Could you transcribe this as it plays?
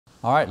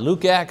All right,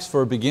 Luke Acts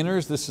for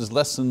Beginners. This is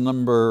lesson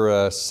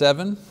number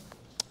 7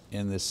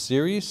 in this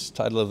series.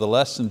 Title of the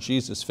lesson,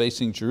 Jesus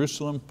Facing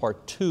Jerusalem,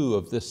 part 2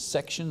 of this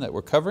section that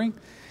we're covering.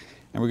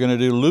 And we're going to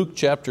do Luke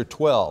chapter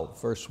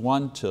 12, verse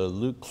 1 to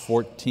Luke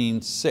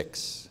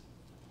 14:6.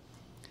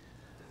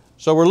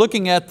 So we're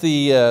looking at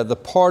the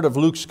part of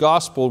Luke's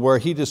gospel where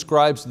he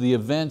describes the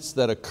events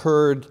that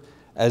occurred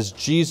as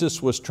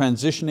Jesus was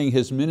transitioning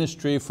his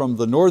ministry from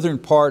the northern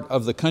part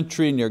of the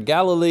country near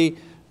Galilee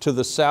to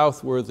the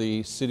south where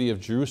the city of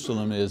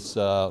Jerusalem is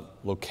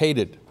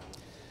located.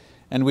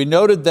 And we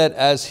noted that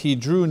as he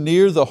drew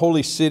near the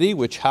holy city,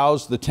 which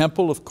housed the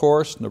temple, of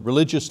course, and the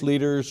religious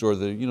leaders, or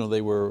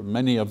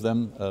many of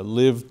them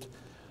lived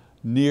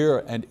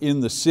near and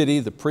in the city,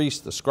 the priests,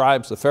 the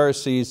scribes, the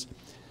Pharisees,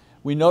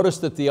 we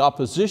noticed that the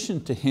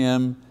opposition to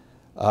him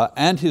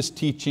and his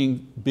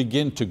teaching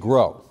begin to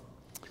grow.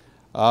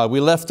 We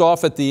left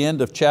off at the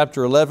end of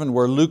chapter 11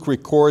 where Luke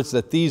records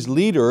that these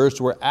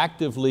leaders were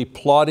actively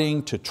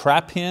plotting to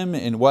trap him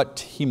in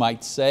what he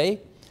might say.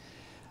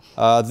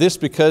 This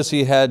because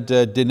he had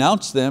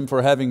denounced them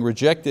for having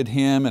rejected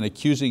him and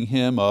accusing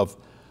him of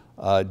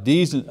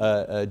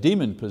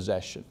demon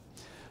possession.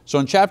 So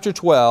in chapter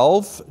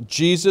 12,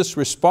 Jesus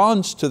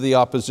responds to the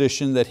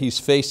opposition that he's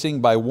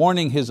facing by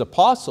warning his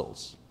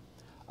apostles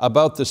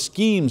about the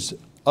schemes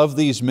of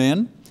these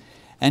men.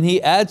 And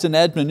he adds an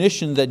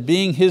admonition that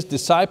being his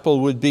disciple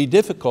would be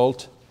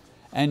difficult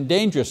and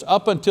dangerous.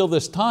 Up until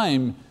this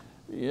time,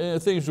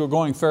 things were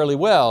going fairly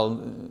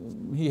well.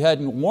 He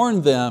hadn't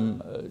warned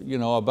them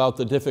about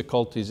the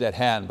difficulties at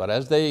hand, but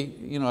as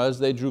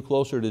they drew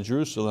closer to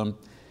Jerusalem,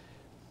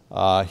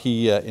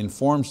 he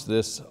informs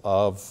them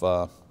of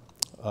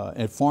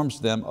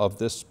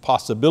this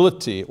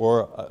possibility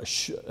or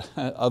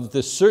of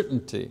this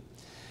certainty.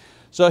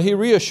 So he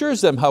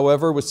reassures them,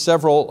 however, with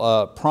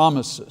several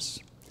promises.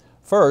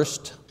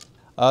 First,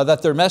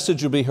 that their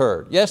message will be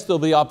heard. Yes, there'll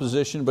be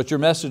opposition, but your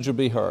message will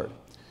be heard.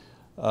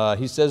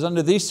 He says,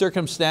 under these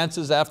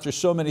circumstances, after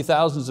so many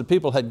thousands of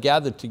people had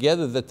gathered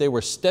together that they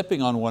were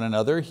stepping on one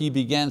another, he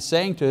began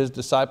saying to his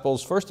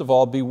disciples, first of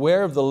all,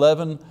 beware of the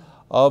leaven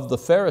of the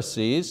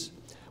Pharisees,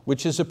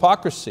 which is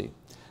hypocrisy.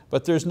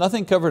 But there's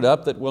nothing covered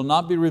up that will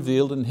not be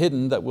revealed, and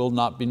hidden that will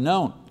not be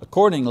known.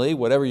 Accordingly,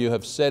 whatever you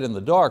have said in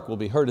the dark will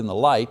be heard in the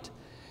light,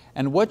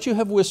 and what you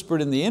have whispered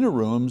in the inner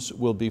rooms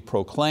will be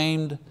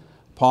proclaimed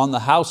upon the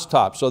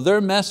housetop. So their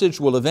message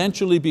will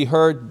eventually be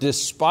heard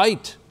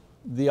despite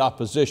the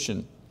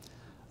opposition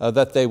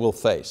that they will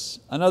face.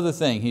 Another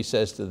thing he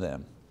says to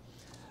them,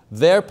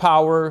 their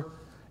power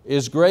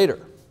is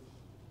greater.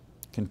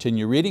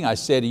 Continue reading. I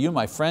say to you,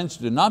 my friends,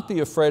 do not be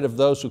afraid of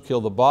those who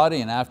kill the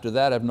body, and after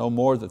that have no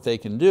more that they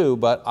can do,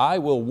 but I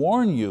will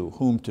warn you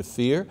whom to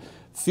fear.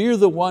 Fear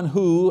the one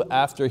who,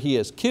 after he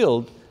has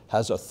killed,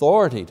 has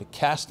authority to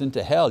cast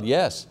into hell.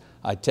 Yes,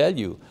 I tell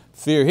you,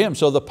 fear him.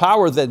 So the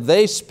power that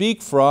they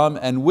speak from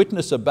and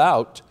witness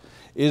about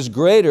is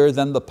greater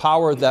than the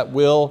power that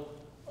will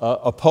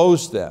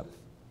oppose them.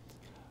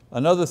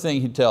 Another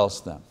thing he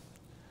tells them,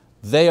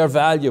 they are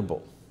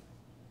valuable.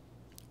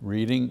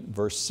 Reading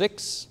verse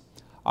 6,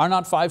 are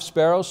not 5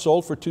 sparrows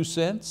sold for 2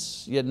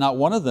 cents? Yet not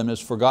one of them is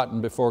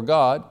forgotten before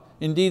God.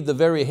 Indeed, the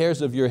very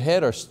hairs of your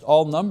head are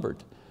all numbered.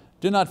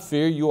 Do not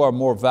fear, you are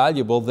more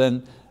valuable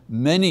than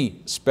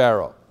many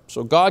sparrows.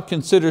 So God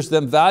considers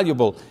them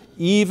valuable,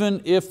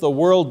 even if the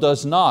world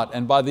does not.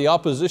 And by the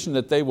opposition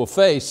that they will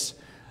face,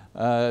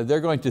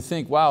 they're going to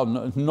think, wow,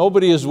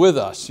 nobody is with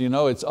us.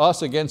 It's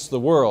us against the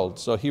world.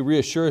 So he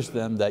reassures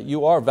them that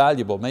you are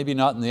valuable, maybe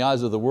not in the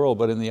eyes of the world,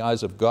 but in the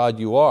eyes of God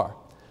you are.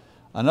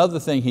 Another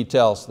thing he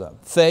tells them,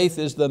 faith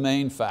is the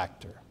main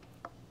factor.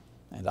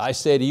 And I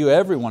say to you,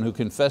 everyone who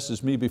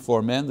confesses me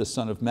before men, the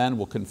Son of Man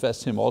will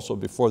confess him also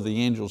before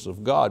the angels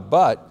of God.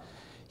 But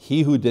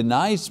he who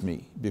denies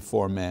me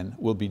before men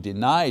will be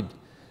denied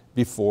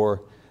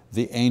before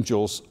the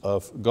angels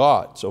of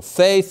God. So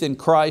faith in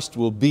Christ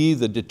will be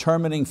the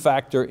determining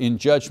factor in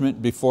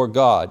judgment before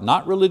God.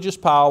 Not religious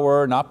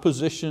power, not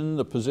position,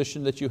 the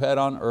position that you had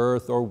on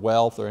earth or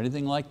wealth or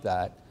anything like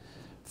that.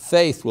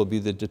 Faith will be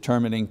the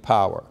determining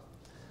power.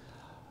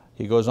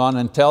 He goes on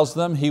and tells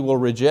them he will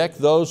reject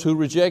those who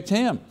reject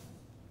him.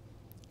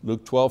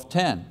 Luke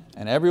 12:10,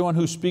 and everyone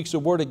who speaks a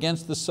word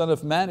against the Son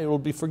of Man, it will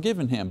be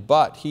forgiven him.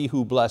 But he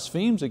who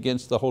blasphemes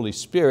against the Holy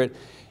Spirit,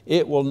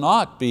 it will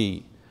not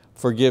be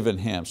forgiven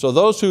him. So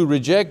those who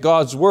reject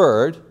God's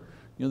word,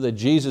 that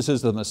Jesus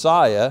is the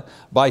Messiah,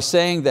 by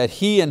saying that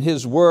he and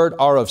his word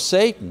are of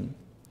Satan,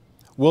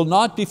 will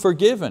not be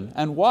forgiven.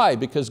 And why?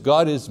 Because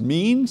God is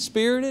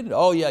mean-spirited?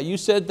 Oh yeah, you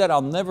said that,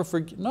 I'll never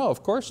forgive. No,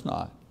 of course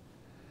not.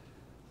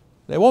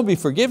 They won't be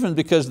forgiven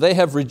because they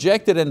have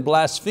rejected and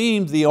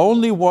blasphemed the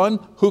only one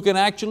who can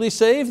actually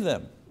save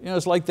them.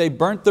 It's like they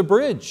burnt the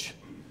bridge.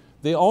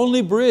 The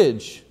only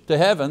bridge to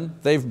heaven,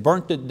 they've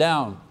burnt it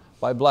down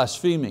by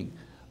blaspheming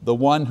the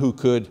one who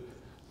could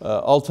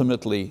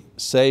ultimately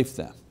save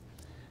them.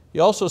 He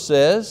also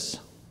says,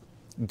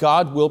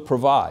 God will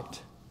provide.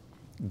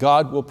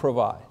 God will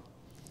provide.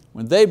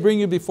 When they bring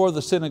you before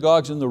the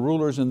synagogues and the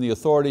rulers and the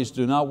authorities,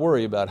 do not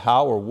worry about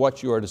how or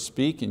what you are to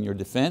speak in your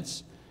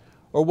defense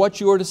or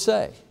what you are to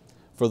say.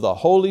 For the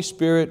Holy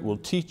Spirit will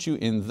teach you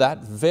in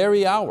that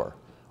very hour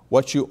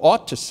what you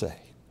ought to say.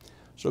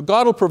 So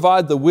God will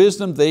provide the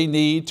wisdom they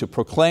need to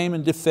proclaim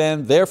and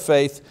defend their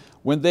faith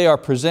when they are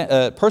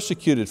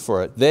persecuted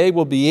for it. They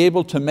will be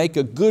able to make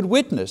a good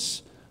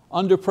witness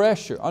under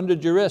pressure, under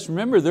duress.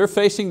 Remember, they're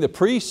facing the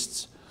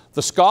priests,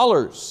 the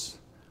scholars,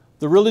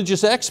 the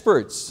religious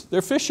experts.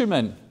 They're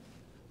fishermen.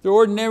 They're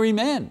ordinary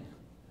men.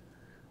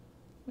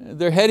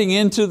 They're heading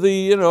into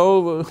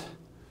the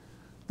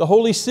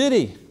holy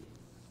city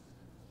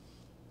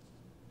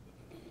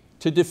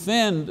to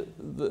defend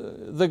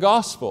the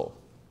gospel.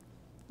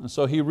 And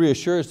so he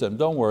reassures them,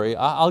 don't worry,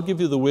 I'll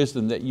give you the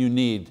wisdom that you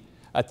need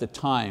at the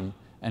time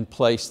and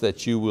place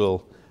that you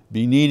will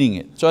be needing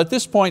it. So at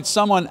this point,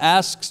 someone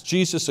asks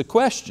Jesus a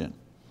question,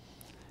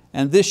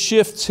 and this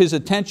shifts his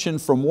attention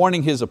from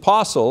warning his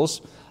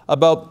apostles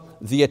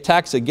about the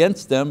attacks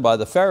against them by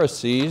the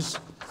Pharisees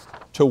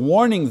to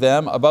warning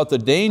them about the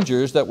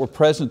dangers that were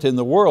present in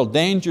the world,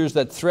 dangers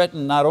that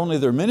threaten not only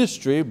their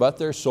ministry, but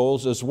their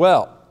souls as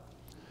well.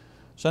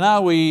 So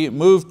now we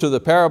move to the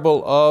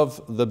parable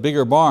of the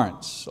bigger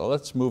barns. So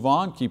let's move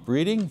on, keep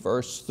reading,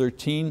 verse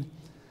 13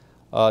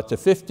 to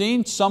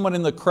 15. Someone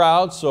in the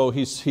crowd, so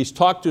he's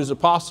talked to his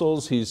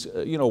apostles, he's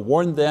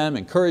warned them,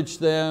 encouraged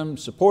them,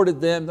 supported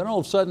them, then all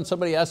of a sudden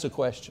somebody asks a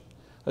question.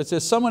 It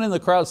says, someone in the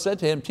crowd said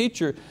to him,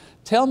 "Teacher,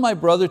 tell my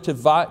brother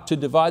to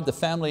divide the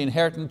family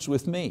inheritance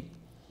with me."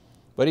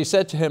 But he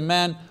said to him,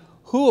 "Man,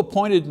 who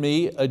appointed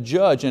me a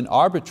judge and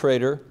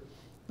arbitrator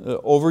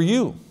over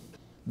you?"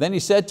 Then he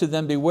said to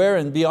them, "Beware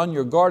and be on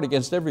your guard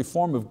against every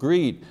form of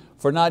greed,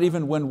 for not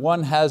even when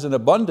one has an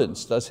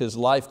abundance does his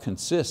life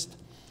consist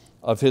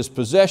of his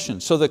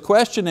possessions." So the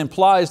question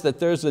implies that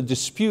there's a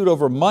dispute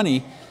over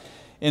money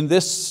in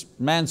this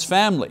man's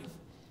family,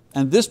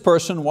 and this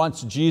person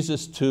wants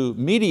Jesus to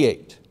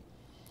mediate.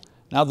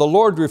 Now the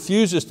Lord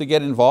refuses to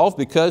get involved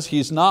because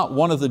He's not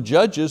one of the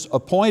judges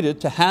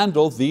appointed to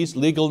handle these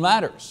legal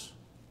matters.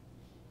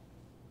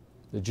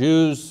 The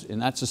Jews in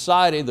that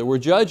society, there were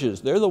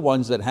judges. They're the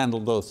ones that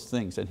handled those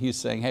things. And He's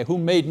saying, hey, who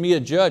made me a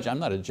judge? I'm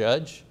not a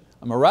judge.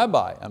 I'm a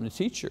rabbi, I'm a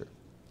teacher.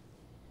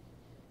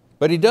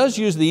 But He does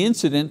use the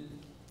incident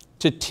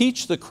to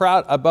teach the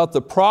crowd about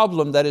the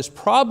problem that is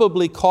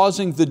probably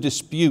causing the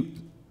dispute,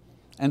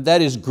 and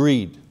that is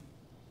greed.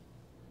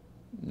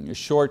 A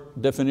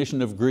short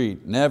definition of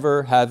greed,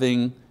 never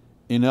having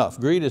enough.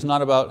 Greed is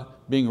not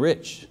about being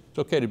rich. It's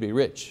okay to be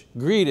rich.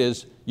 Greed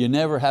is you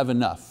never have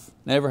enough,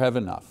 never have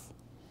enough.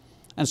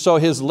 And so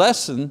his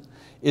lesson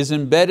is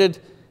embedded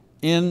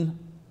in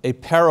a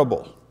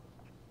parable.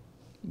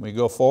 We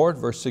go forward,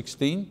 verse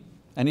 16,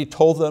 and he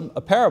told them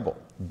a parable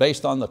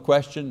based on the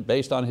question,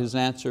 based on his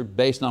answer,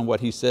 based on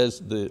what he says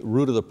the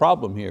root of the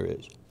problem here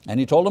is. And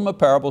he told them a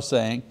parable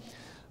saying,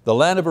 the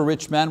land of a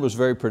rich man was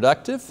very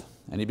productive,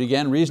 and he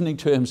began reasoning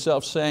to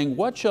himself saying,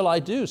 what shall I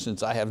do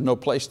since I have no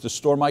place to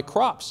store my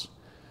crops?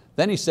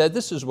 Then he said,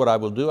 this is what I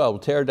will do. I will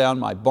tear down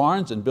my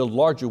barns and build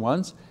larger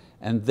ones,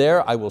 and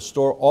there I will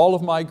store all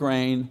of my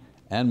grain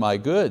and my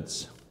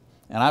goods.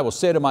 And I will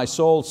say to my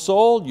soul,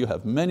 soul, you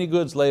have many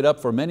goods laid up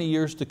for many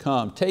years to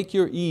come. Take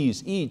your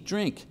ease, eat,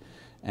 drink,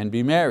 and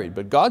be merry.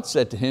 But God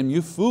said to him,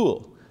 you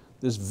fool,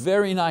 this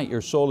very night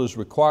your soul is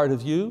required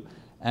of you,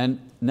 and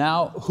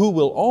now who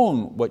will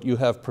own what you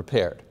have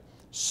prepared?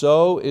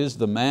 So is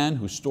the man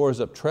who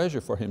stores up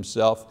treasure for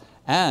himself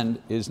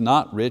and is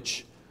not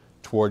rich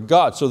toward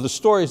God. So the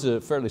story is a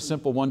fairly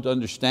simple one to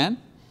understand.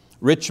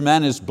 Rich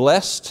man is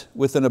blessed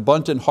with an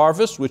abundant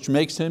harvest, which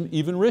makes him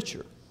even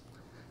richer.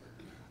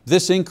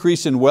 This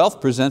increase in wealth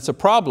presents a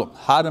problem,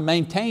 how to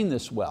maintain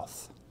this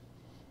wealth.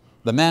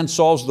 The man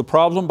solves the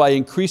problem by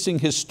increasing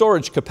his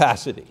storage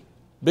capacity,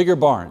 bigger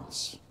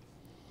barns.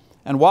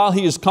 And while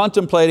he is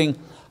contemplating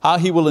how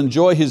he will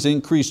enjoy his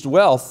increased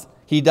wealth,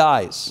 he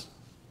dies,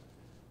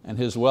 and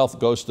his wealth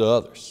goes to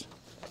others.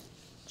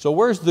 So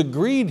where's the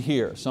greed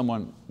here,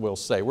 someone will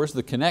say? Where's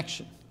the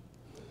connection?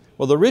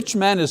 Well, the rich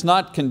man is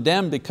not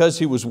condemned because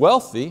he was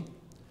wealthy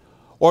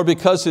or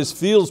because his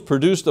fields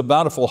produced a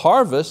bountiful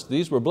harvest.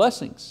 These were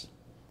blessings.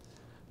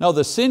 No,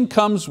 the sin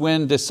comes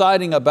when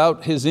deciding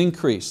about his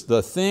increase,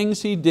 the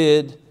things he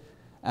did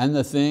and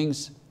the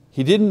things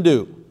he didn't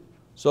do.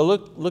 So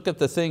look at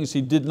the things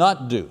he did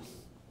not do.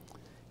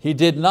 He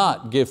did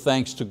not give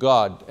thanks to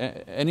God.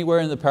 Anywhere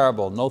in the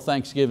parable, no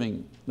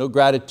thanksgiving, no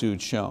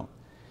gratitude shown.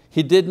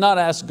 He did not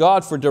ask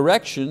God for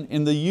direction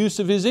in the use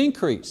of his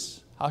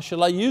increase. How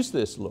shall I use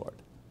this, Lord?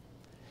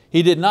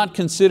 He did not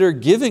consider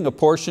giving a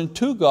portion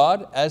to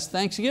God as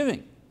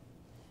thanksgiving.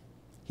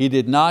 He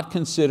did not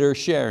consider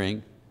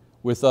sharing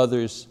with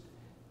others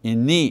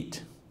in need.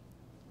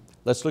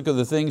 Let's look at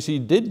the things he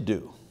did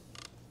do.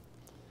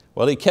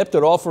 Well, he kept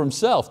it all for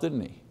himself,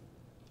 didn't he?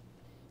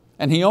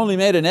 And he only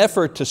made an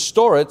effort to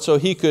store it so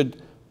he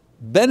could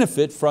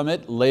benefit from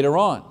it later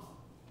on.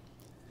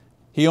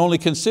 He only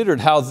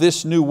considered how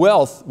this new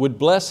wealth would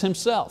bless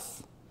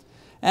himself.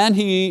 and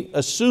he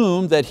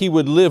assumed that he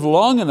would live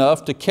long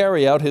enough to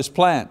carry out his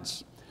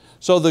plans.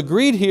 So the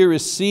greed here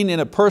is seen in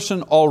a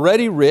person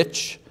already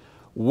rich,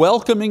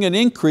 welcoming an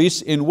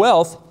increase in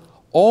wealth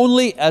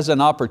only as an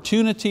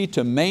opportunity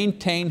to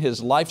maintain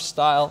his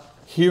lifestyle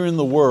here in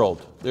the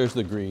world. There's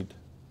the greed.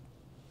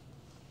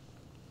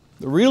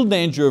 The real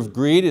danger of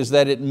greed is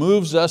that it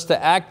moves us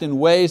to act in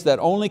ways that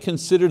only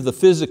consider the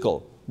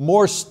physical,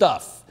 more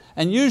stuff.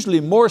 And usually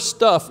more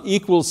stuff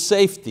equals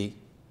safety.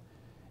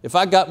 If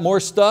I got more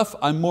stuff,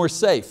 I'm more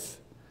safe.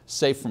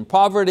 Safe from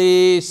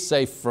poverty,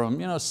 safe from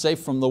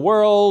the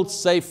world,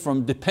 safe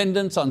from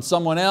dependence on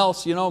someone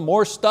else.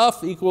 More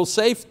stuff equals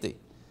safety.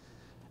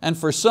 And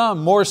for some,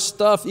 more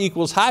stuff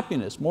equals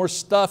happiness, more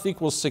stuff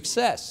equals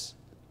success,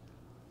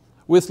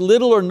 with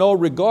little or no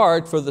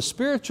regard for the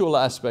spiritual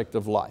aspect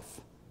of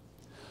life.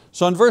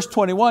 So in verse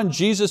 21,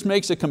 Jesus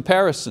makes a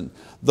comparison.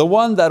 The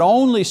one that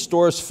only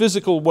stores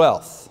physical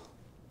wealth,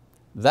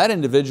 that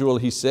individual,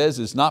 he says,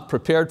 is not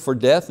prepared for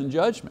death and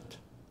judgment.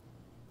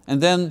 And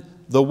then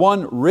the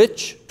one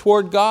rich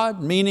toward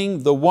God,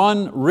 meaning the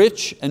one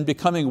rich and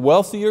becoming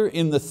wealthier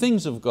in the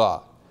things of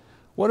God.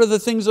 What are the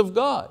things of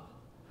God?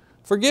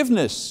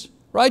 Forgiveness,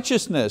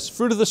 righteousness,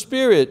 fruit of the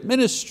Spirit,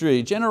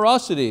 ministry,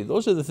 generosity.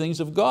 Those are the things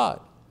of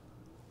God.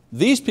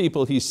 These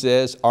people, he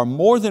says, are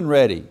more than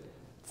ready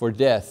for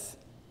death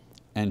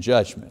and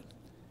judgment.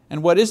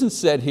 And what isn't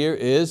said here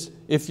is,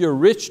 if you're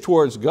rich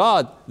towards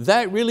God,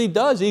 that really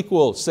does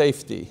equal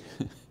safety.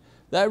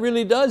 That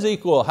really does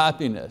equal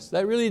happiness.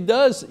 That really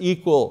does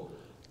equal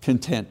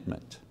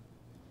contentment.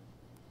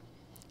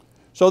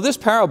 So this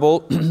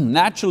parable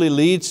naturally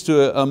leads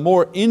to a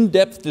more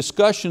in-depth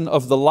discussion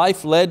of the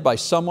life led by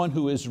someone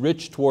who is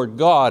rich toward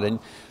God. And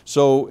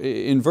so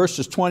in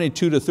verses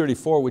 22 to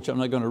 34, which I'm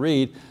not going to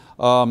read,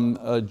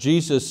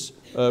 Jesus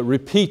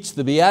repeats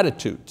the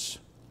Beatitudes.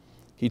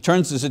 He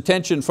turns his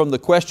attention from the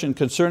question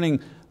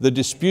concerning the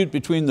dispute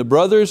between the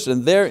brothers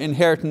and their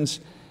inheritance,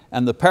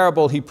 and the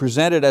parable he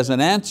presented as an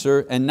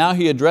answer, and now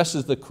he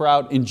addresses the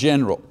crowd in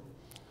general.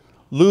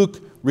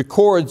 Luke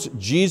records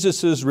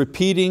Jesus'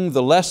 repeating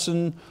the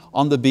lesson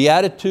on the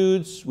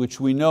Beatitudes, which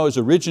we know is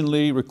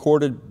originally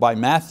recorded by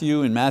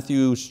Matthew in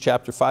Matthew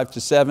chapter 5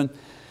 to 7,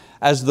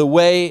 as the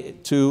way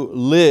to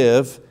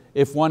live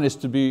if one is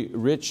to be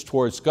rich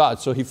towards God.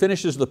 So he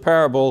finishes the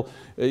parable,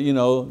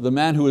 the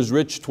man who is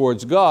rich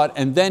towards God,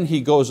 and then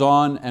he goes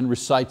on and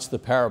recites the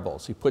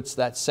parables. He puts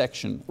that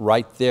section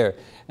right there.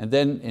 And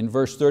then in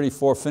verse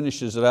 34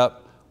 finishes it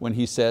up when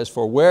he says,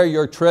 "For where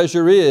your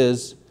treasure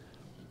is,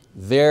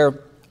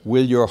 there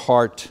will your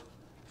heart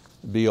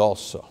be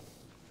also."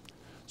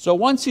 So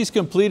once he's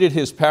completed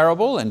his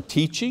parable and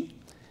teaching,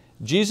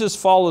 Jesus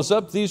follows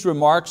up these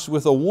remarks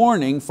with a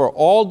warning for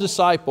all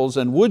disciples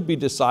and would-be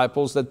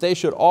disciples that they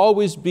should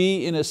always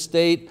be in a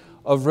state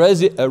of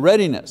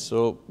readiness.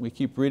 So we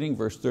keep reading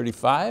verse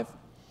 35.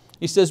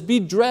 He says, "Be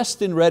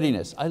dressed in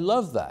readiness." I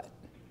love that.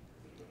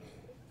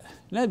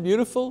 Isn't that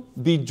beautiful?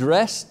 Be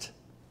dressed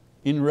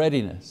in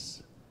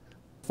readiness.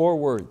 4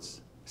 words.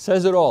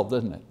 Says it all,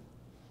 doesn't it?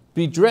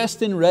 Be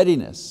dressed in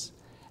readiness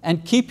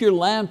and keep your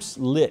lamps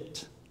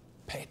lit.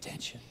 Pay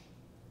attention.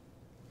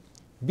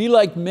 Be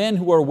like men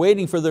who are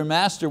waiting for their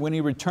master when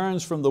he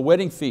returns from the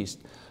wedding feast,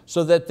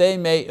 so that they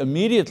may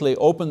immediately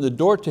open the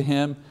door to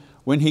him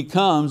when he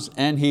comes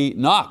and he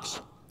knocks.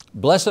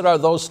 Blessed are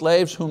those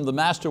slaves whom the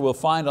master will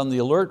find on the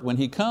alert when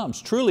he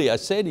comes. Truly, I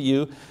say to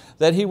you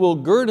that he will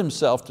gird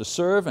himself to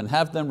serve and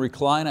have them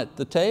recline at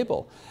the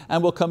table,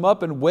 and will come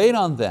up and wait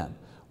on them,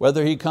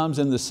 whether he comes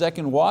in the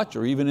second watch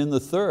or even in the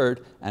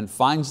third, and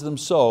finds them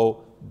so.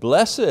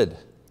 Blessed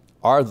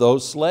are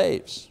those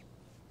slaves.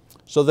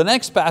 So the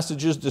next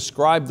passages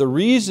describe the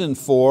reason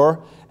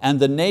for and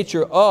the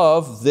nature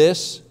of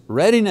this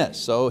readiness.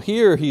 So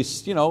here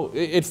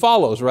it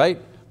follows,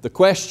 right? The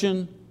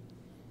question,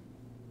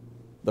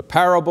 the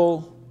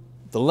parable,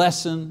 the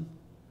lesson,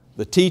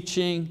 the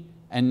teaching,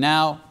 and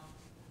now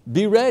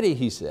be ready,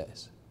 he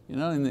says.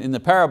 In the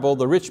parable,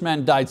 the rich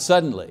man died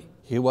suddenly.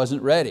 He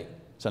wasn't ready.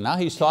 So now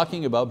he's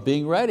talking about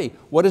being ready.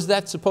 What is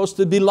that supposed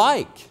to be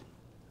like?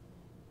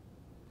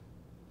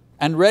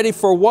 And ready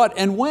for what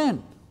and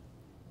when?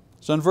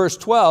 So in verse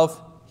 12,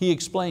 he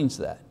explains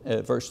that,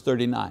 verse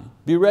 39.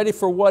 Be ready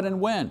for what and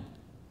when.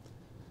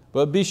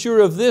 But be sure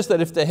of this,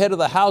 that if the head of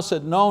the house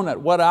had known at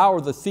what hour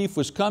the thief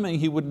was coming,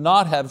 he would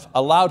not have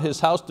allowed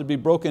his house to be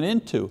broken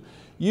into.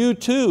 You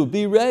too,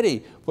 be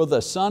ready, for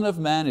the Son of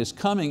Man is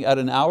coming at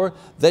an hour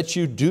that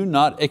you do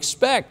not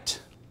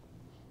expect.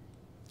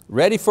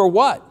 Ready for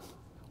what?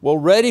 Well,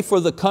 ready for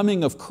the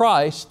coming of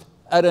Christ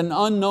at an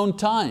unknown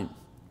time.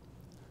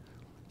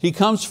 He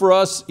comes for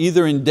us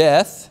either in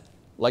death,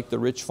 like the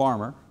rich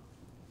farmer,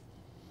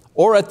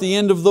 or at the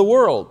end of the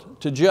world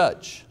to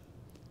judge.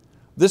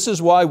 This is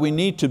why we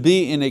need to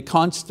be in a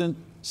constant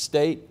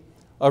state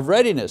of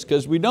readiness,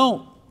 because we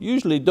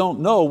usually don't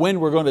know when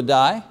we're going to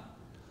die,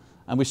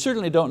 and we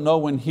certainly don't know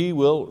when He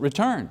will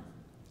return.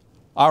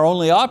 Our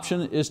only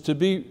option is to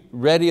be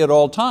ready at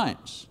all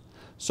times.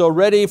 So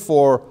ready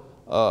for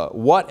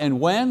what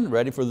and when?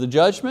 Ready for the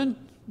judgment?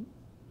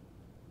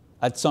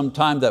 at some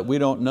time that we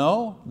don't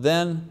know,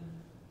 then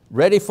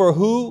ready for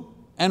who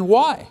and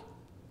why?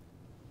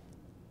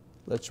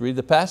 Let's read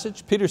the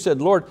passage. Peter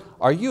said, Lord,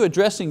 are you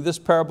addressing this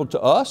parable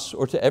to us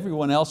or to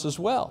everyone else as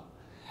well?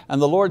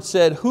 And the Lord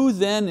said, who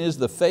then is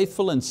the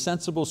faithful and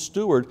sensible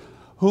steward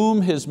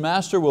whom his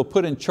master will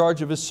put in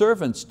charge of his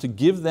servants to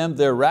give them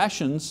their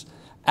rations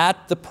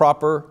at the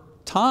proper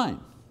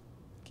time?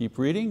 Keep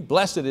reading.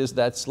 Blessed is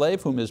that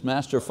slave whom his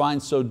master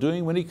finds so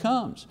doing when he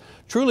comes.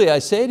 Truly I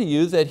say to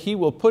you that he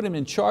will put him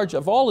in charge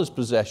of all his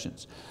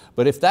possessions.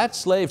 But if that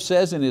slave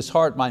says in his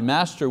heart, my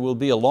master will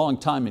be a long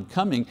time in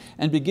coming,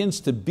 and begins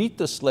to beat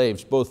the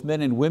slaves, both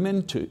men and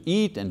women, to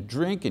eat and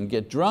drink and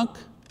get drunk,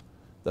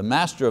 the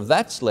master of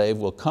that slave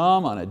will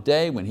come on a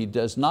day when he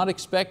does not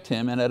expect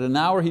him, and at an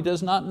hour he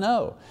does not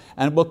know,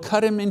 and will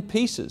cut him in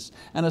pieces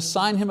and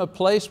assign him a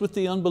place with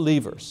the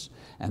unbelievers.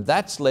 And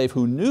that slave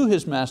who knew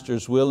his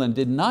master's will and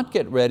did not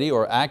get ready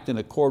or act in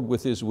accord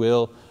with his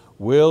will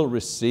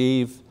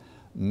receive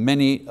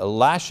many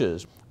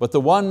lashes. But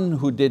the one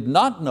who did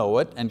not know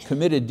it and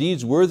committed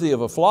deeds worthy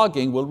of a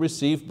flogging will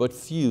receive but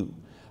few.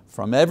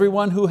 From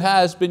everyone who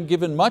has been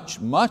given much,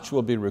 much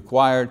will be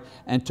required,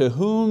 and to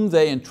whom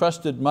they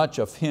entrusted much,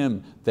 of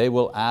him they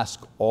will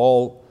ask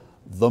all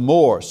the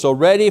more. So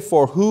ready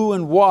for who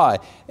and why.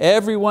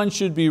 Everyone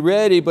should be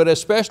ready, but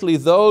especially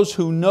those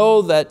who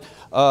know that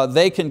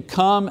they can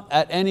come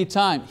at any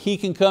time. He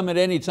can come at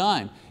any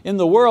time. In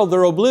the world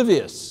they're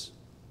oblivious,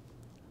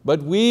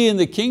 but we in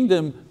the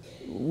kingdom,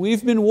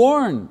 we've been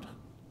warned.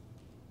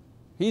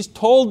 He's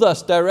told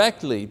us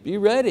directly, be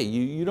ready.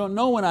 You don't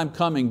know when I'm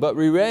coming, but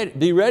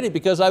be ready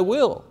because I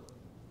will.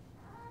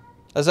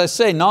 As I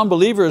say,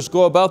 non-believers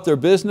go about their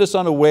business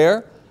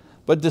unaware,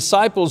 but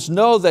disciples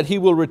know that He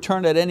will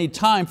return at any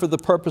time for the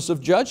purpose of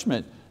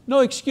judgment. No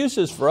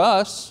excuses for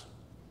us.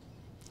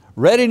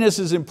 Readiness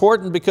is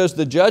important because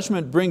the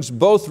judgment brings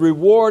both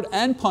reward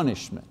and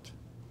punishment.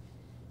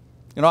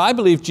 I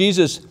believe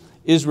Jesus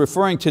is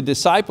referring to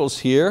disciples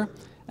here,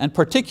 and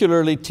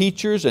particularly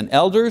teachers and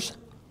elders,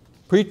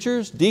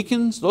 preachers,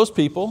 deacons, those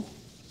people.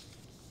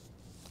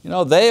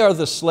 They are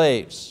the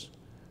slaves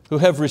who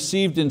have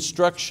received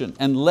instruction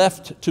and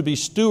left to be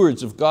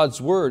stewards of God's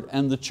word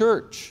and the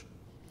church.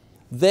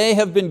 They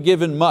have been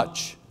given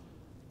much.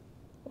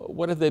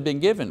 What have they been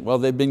given? Well,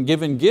 they've been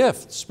given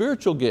gifts,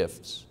 spiritual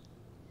gifts.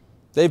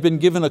 They've been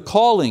given a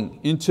calling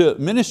into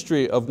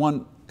ministry of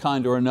one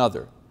kind or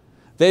another.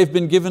 They've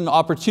been given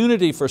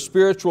opportunity for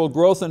spiritual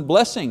growth and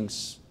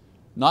blessings,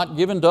 not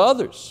given to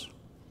others.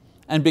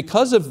 And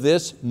because of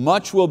this,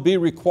 much will be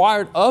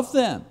required of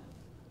them.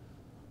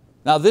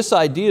 Now this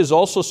idea is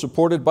also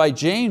supported by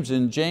James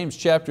in James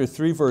chapter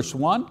 3 verse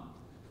 1.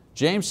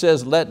 James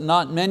says, let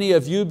not many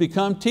of you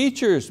become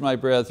teachers, my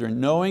brethren,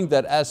 knowing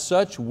that as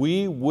such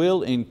we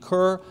will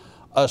incur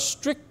a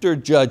stricter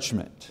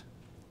judgment.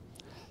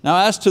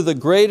 Now as to the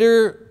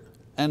greater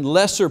and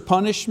lesser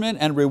punishment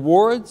and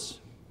rewards,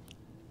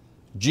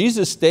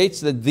 Jesus states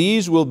that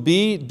these will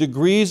be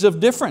degrees of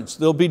difference.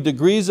 There'll be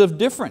degrees of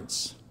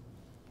difference.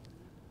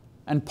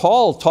 And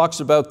Paul talks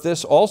about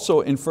this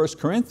also in 1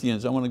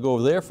 Corinthians. I want to go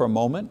over there for a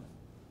moment.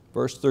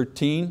 Verse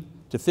 13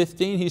 to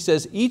 15, he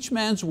says, each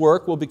man's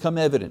work will become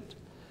evident.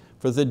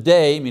 For the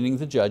day, meaning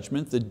the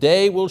judgment, the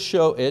day will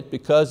show it,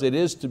 because it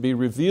is to be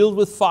revealed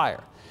with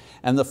fire.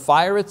 And the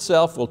fire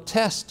itself will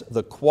test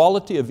the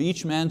quality of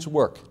each man's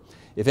work.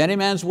 If any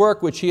man's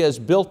work which he has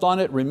built on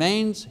it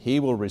remains,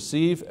 he will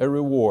receive a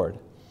reward.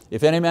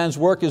 If any man's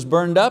work is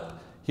burned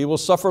up, he will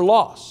suffer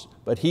loss,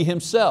 but he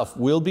himself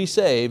will be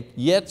saved,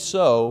 yet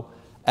so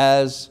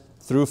as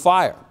through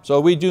fire. So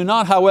we do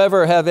not,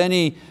 however, have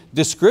any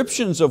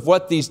descriptions of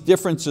what these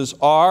differences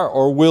are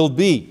or will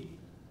be,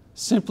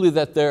 simply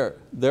that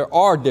there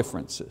are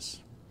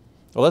differences.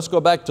 Well, let's go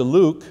back to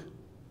Luke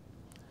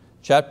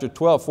chapter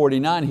 12,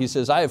 49. He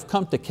says, I have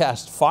come to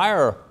cast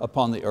fire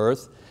upon the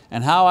earth,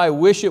 and how I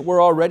wish it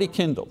were already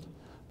kindled.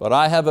 But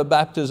I have a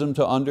baptism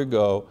to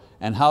undergo,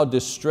 and how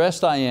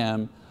distressed I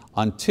am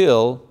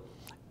until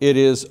it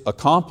is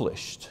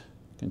accomplished.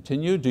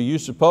 Continue, do you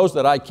suppose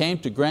that I came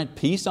to grant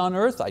peace on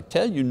earth? I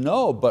tell you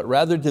no, but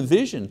rather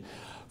division.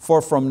 For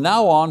from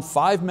now on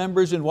 5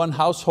 members in one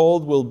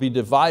household will be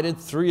divided,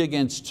 3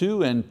 against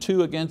 2 and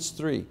 2 against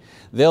 3.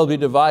 They'll be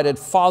divided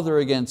father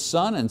against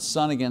son and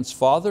son against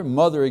father,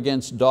 mother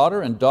against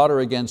daughter and daughter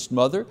against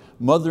mother,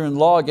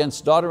 mother-in-law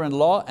against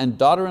daughter-in-law and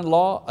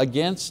daughter-in-law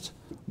against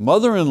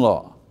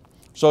mother-in-law.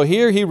 So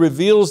here he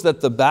reveals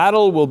that the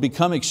battle will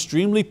become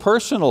extremely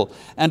personal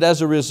and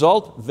as a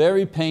result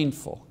very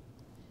painful.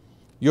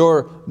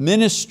 Your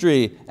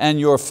ministry and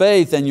your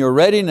faith and your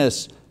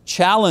readiness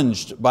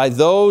challenged by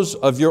those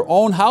of your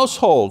own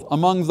household,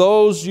 among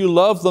those you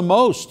love the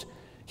most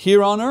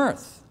here on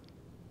earth.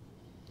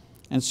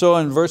 And so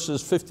in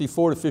verses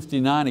 54 to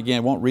 59, again, I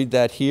won't read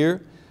that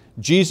here,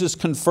 Jesus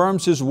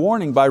confirms His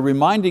warning by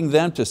reminding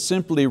them to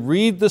simply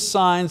read the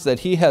signs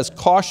that He has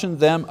cautioned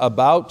them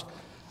about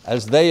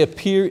as they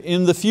appear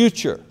in the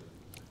future.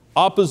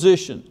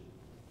 Opposition,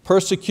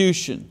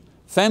 persecution,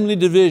 family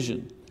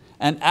division,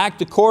 and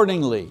act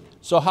accordingly.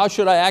 So how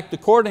should I act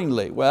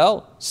accordingly?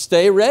 Well,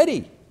 stay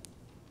ready.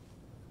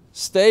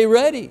 Stay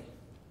ready.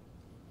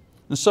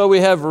 And so we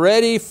have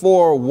ready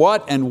for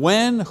what and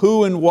when,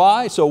 who and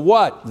why. So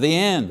what? The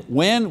end.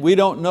 When? We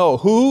don't know.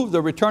 Who?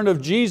 The return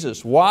of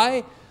Jesus.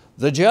 Why?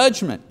 The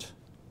judgment.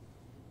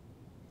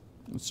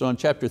 And so in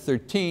chapter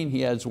 13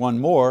 he adds one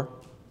more.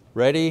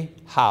 Ready?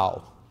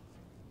 How?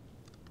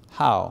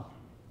 How?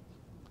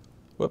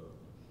 Whoop.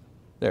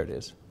 There it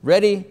is.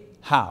 Ready?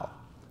 How?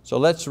 So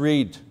let's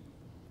read.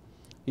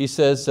 He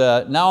says,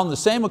 now on the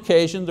same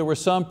occasion there were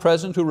some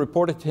present who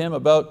reported to him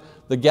about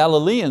the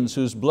Galileans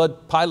whose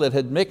blood Pilate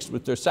had mixed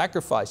with their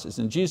sacrifices.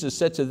 And Jesus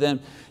said to them,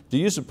 do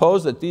you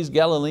suppose that these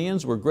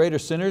Galileans were greater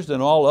sinners than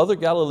all other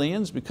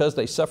Galileans because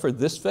they suffered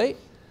this fate?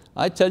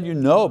 I tell you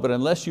no, but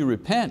unless you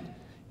repent,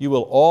 you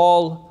will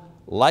all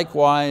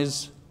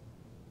likewise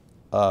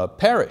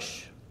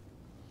perish.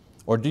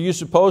 Or do you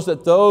suppose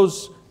that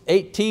those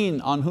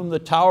 18 on whom the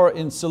tower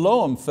in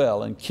Siloam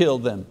fell and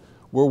killed them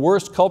were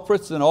worse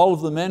culprits than all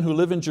of the men who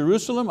live in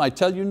Jerusalem? I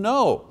tell you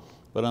no,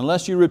 but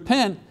unless you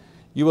repent,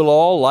 you will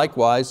all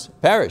likewise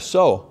perish.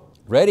 So,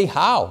 ready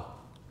how?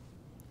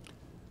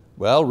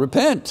 Well,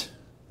 repent.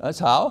 That's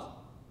how.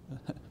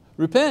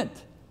 Repent.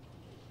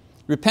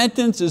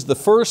 Repentance is the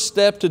first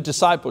step to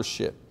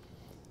discipleship.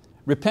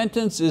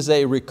 Repentance is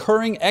a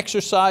recurring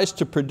exercise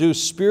to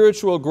produce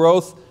spiritual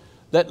growth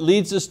that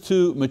leads us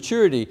to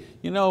maturity.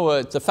 You know,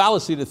 it's a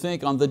fallacy to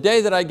think on the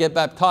day that I get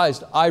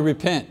baptized, I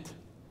repent.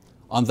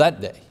 On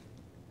that day,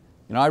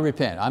 I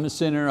repent. I'm a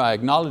sinner, I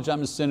acknowledge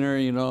I'm a sinner,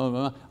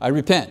 I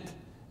repent.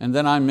 And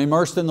then I'm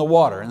immersed in the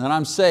water, and then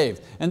I'm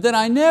saved. And then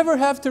I never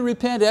have to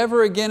repent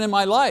ever again in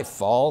my life.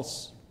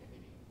 False.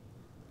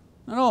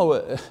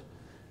 No,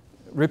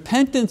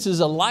 repentance is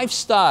a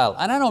lifestyle.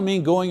 And I don't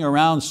mean going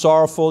around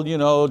sorrowful,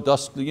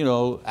 dust,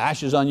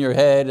 ashes on your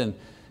head and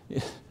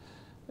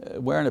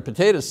wearing a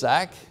potato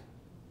sack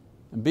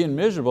and being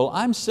miserable.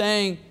 I'm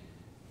saying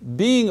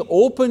being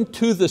open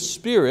to the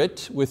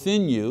Spirit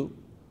within you,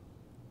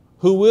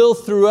 who will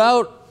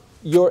throughout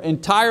your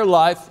entire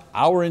life,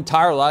 our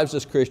entire lives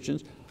as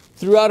Christians,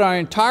 throughout our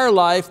entire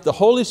life, the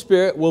Holy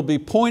Spirit will be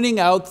pointing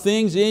out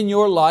things in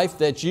your life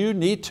that you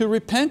need to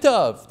repent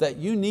of, that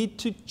you need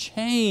to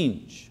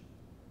change.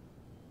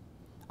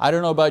 I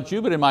don't know about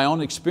you, but in my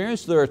own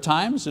experience, there are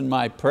times in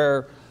my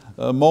prayer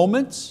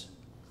moments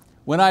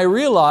when I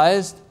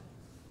realized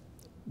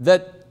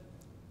that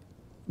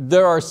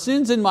there are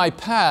sins in my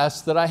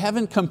past that I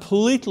haven't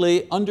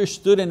completely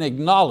understood and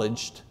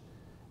acknowledged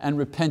and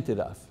repented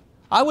of.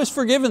 I was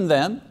forgiven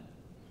then,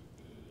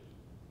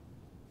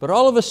 but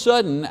all of a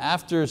sudden,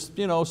 after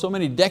so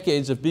many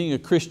decades of being a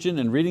Christian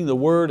and reading the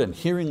Word and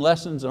hearing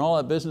lessons and all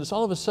that business,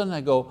 all of a sudden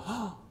I go,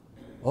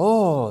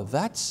 oh,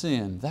 that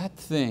sin, that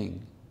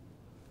thing,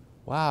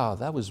 wow,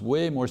 that was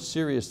way more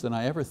serious than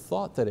I ever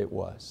thought that it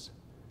was.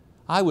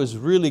 I was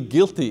really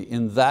guilty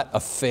in that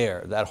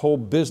affair, that whole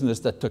business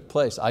that took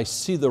place. I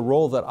see the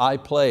role that I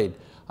played.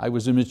 I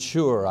was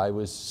immature, I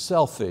was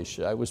selfish,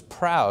 I was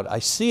proud. I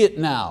see it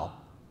now.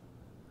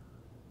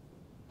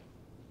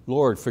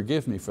 Lord,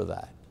 forgive me for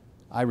that.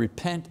 I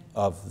repent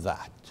of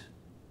that.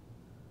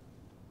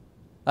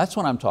 That's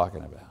what I'm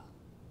talking about.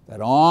 That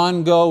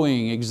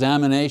ongoing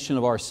examination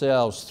of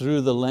ourselves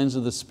through the lens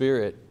of the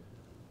Spirit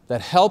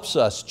that helps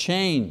us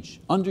change,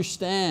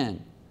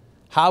 understand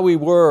how we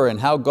were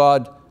and how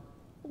God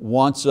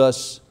wants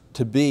us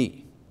to be.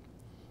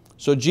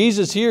 So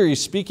Jesus here, he's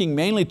speaking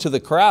mainly to the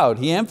crowd.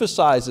 He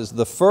emphasizes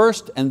the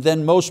first and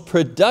then most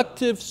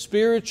productive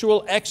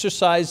spiritual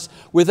exercise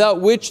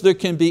without which there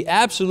can be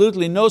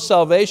absolutely no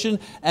salvation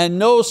and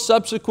no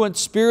subsequent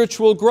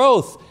spiritual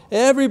growth.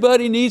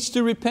 Everybody needs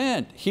to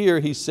repent.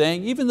 Here he's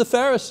saying, even the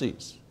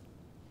Pharisees.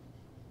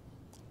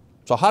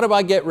 So how do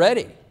I get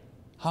ready?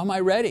 How am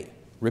I ready?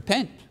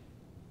 Repent.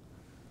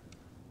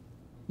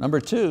 Number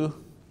 2,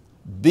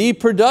 be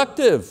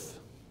productive.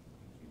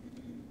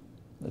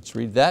 Let's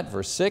read that,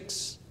 verse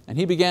 6. And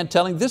he began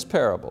telling this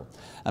parable.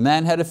 A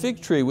man had a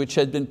fig tree which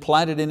had been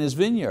planted in his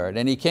vineyard,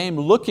 and he came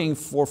looking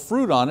for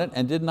fruit on it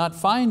and did not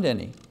find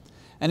any.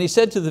 And he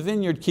said to the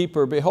vineyard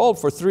keeper, behold,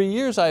 for 3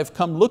 years I have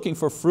come looking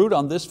for fruit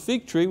on this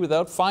fig tree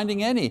without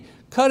finding any.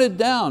 Cut it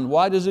down,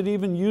 why does it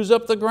even use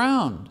up the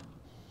ground?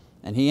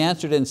 And he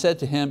answered and said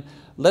to him,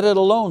 let it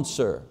alone,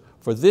 sir,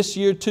 for this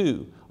year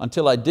too,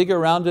 until I dig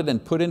around it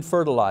and put in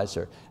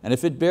fertilizer. And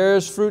if it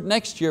bears fruit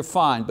next year,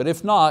 fine, but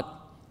if not,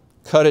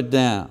 cut it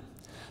down.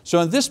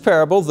 So in this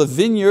parable, the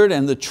vineyard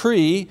and the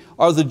tree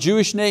are the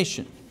Jewish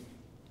nation.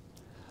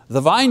 The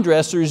vine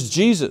dresser is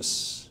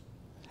Jesus,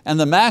 and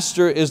the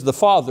master is the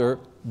Father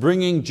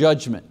bringing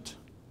judgment.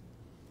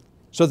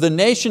 So the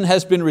nation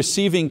has been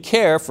receiving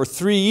care for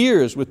 3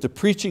 years with the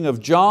preaching of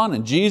John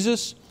and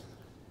Jesus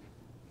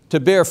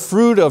to bear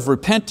fruit of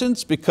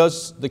repentance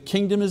because the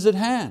kingdom is at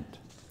hand.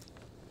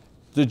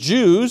 The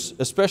Jews,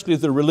 especially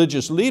the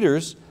religious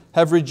leaders,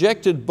 have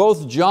rejected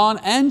both John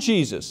and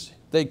Jesus.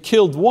 They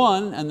killed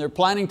one and they're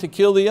planning to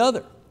kill the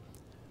other.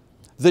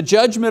 The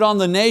judgment on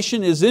the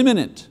nation is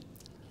imminent,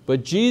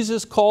 but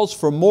Jesus calls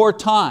for more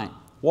time.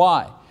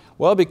 Why?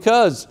 Well,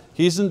 because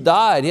He hasn't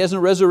died, He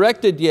hasn't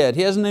resurrected yet,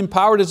 He hasn't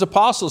empowered His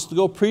apostles to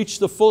go preach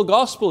the full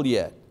gospel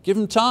yet. Give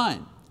Him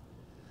time.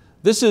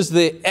 This is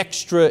the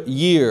extra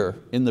year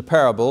in the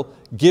parable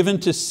given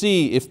to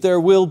see if there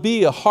will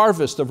be a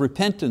harvest of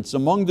repentance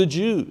among the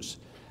Jews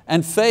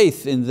and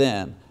faith in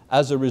them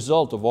as a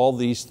result of all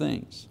these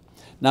things.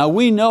 Now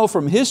we know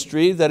from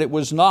history that it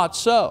was not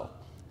so.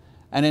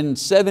 And in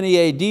 70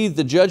 AD,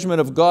 the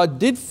judgment of God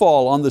did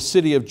fall on the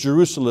city of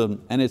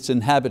Jerusalem and its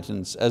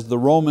inhabitants as the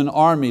Roman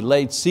army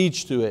laid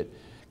siege to it,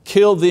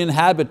 killed the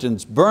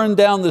inhabitants, burned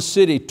down the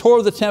city,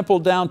 tore the temple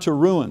down to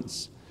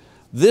ruins.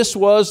 This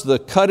was the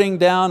cutting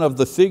down of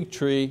the fig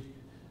tree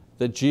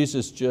that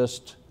Jesus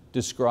just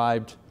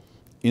described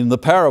in the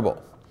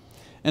parable.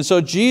 And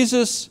so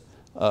Jesus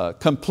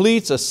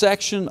completes a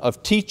section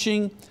of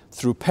teaching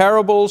through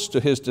parables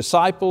to His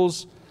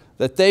disciples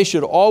that they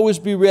should always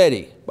be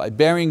ready by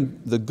bearing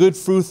the good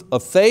fruit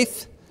of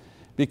faith,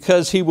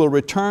 because He will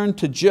return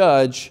to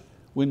judge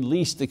when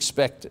least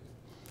expected.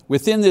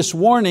 Within this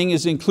warning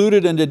is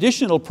included an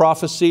additional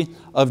prophecy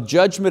of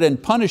judgment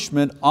and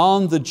punishment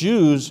on the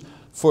Jews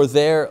for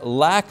their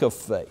lack of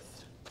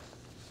faith.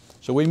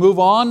 So we move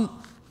on.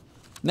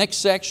 Next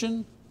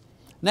section.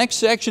 Next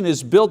section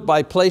is built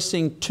by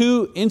placing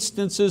two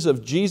instances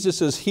of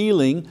Jesus'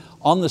 healing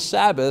on the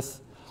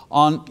Sabbath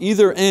on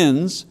either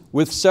ends,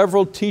 with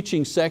several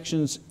teaching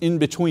sections in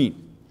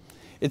between.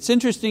 It's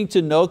interesting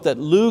to note that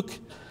Luke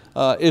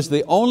is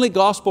the only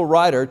gospel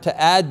writer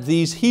to add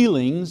these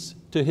healings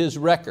to his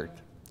record.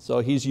 So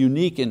he's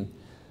unique in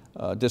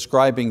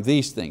describing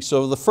these things.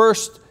 So the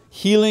first,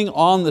 healing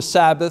on the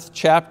Sabbath,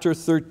 chapter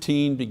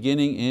 13,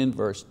 beginning in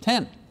verse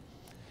 10.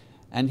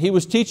 And He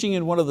was teaching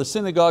in one of the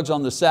synagogues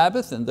on the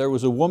Sabbath, and there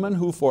was a woman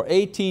who for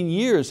 18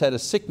 years had a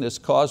sickness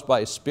caused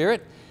by a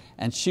spirit,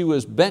 and she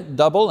was bent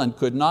double and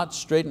could not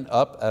straighten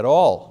up at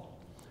all.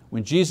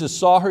 When Jesus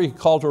saw her, He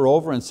called her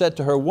over and said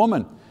to her,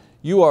 "Woman,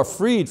 you are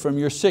freed from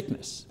your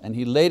sickness." And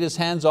He laid His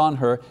hands on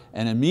her,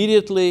 and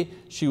immediately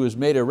she was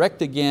made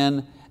erect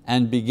again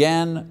and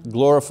began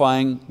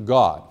glorifying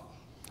God.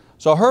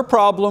 So her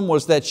problem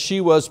was that she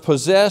was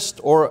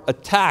possessed or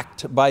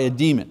attacked by a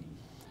demon.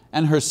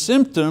 And her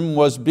symptom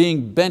was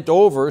being bent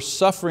over,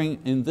 suffering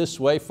in this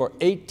way for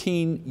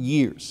 18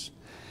 years.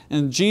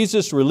 And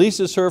Jesus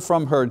releases her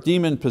from her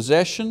demon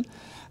possession,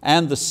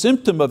 and the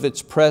symptom of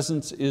its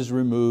presence is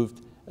removed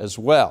as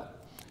well.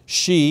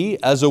 She,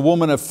 as a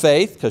woman of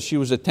faith, because she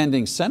was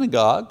attending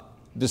synagogue,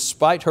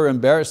 despite her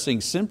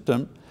embarrassing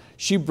symptom,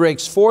 she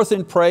breaks forth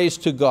in praise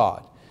to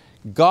God.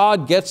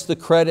 God gets the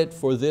credit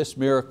for this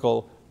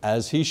miracle,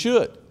 as He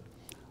should.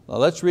 Now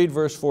let's read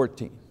verse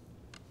 14.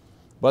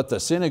 But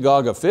the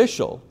synagogue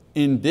official,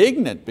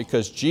 indignant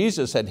because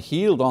Jesus had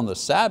healed on the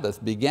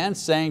Sabbath, began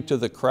saying to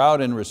the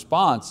crowd in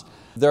response,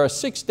 "There are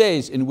 6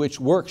 days in which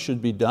work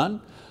should be done,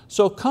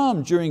 so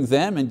come during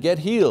them and get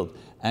healed,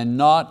 and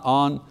not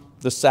on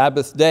the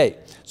Sabbath day."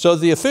 So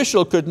the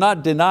official could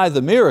not deny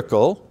the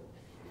miracle.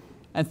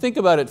 And think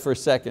about it for a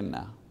second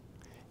now.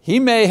 He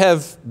may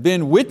have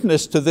been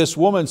witness to this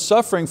woman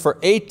suffering for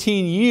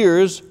 18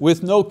 years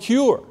with no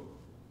cure.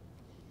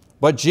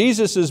 But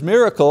Jesus'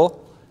 miracle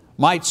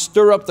might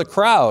stir up the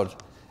crowd,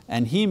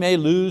 and he may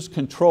lose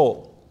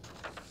control.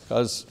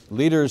 Because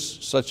leaders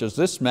such as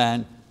this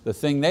man, the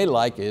thing they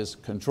like is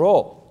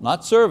control,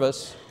 not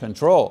service,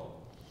 control.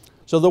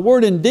 So the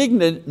word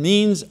indignant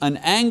means an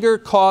anger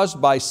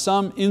caused by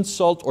some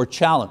insult or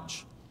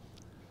challenge.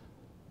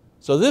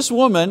 So this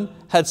woman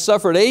had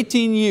suffered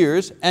 18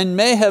 years and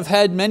may have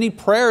had many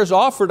prayers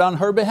offered on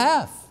her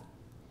behalf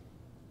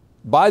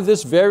by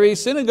this very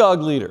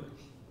synagogue leader.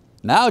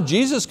 Now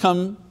Jesus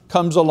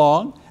comes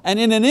along, and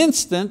in an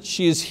instant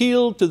she is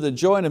healed to the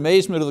joy and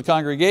amazement of the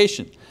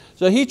congregation.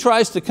 So he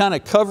tries to kind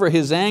of cover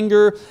his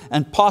anger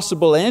and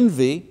possible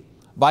envy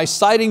by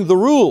citing the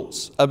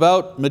rules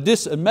about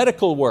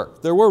medical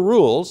work. There were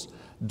rules.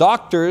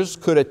 Doctors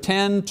could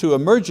attend to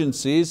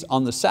emergencies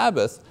on the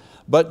Sabbath,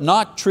 but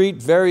not treat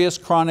various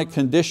chronic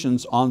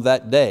conditions on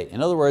that day.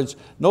 In other words,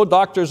 no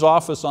doctor's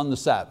office on the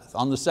Sabbath.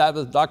 On the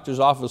Sabbath, doctor's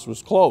office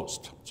was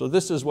closed. So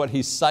this is what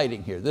he's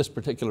citing here, this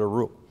particular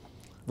rule.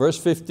 Verse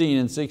 15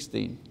 and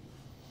 16.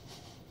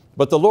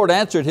 But the Lord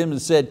answered him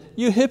and said,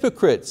 "You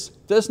hypocrites,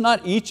 does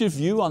not each of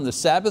you on the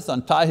Sabbath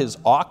untie his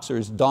ox or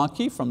his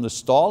donkey from the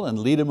stall and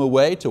lead him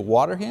away to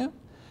water him?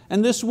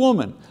 And this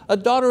woman, a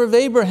daughter of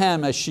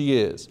Abraham as she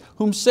is,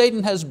 whom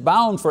Satan has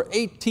bound for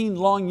 18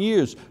 long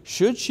years,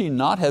 should she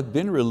not have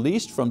been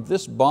released from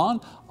this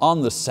bond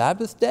on the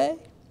Sabbath day?"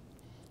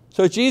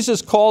 So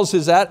Jesus calls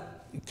his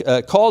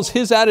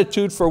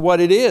attitude for what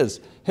it is,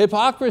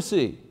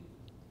 hypocrisy.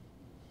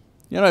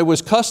 It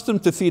was custom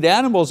to feed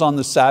animals on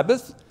the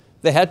Sabbath.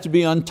 They had to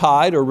be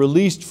untied or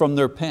released from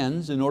their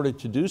pens in order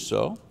to do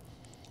so.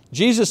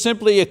 Jesus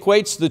simply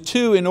equates the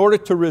two in order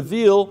to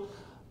reveal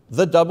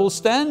the double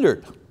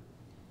standard.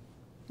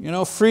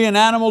 Free an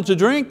animal to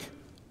drink,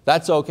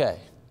 that's okay.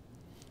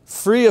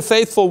 Free a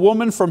faithful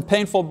woman from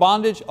painful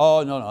bondage,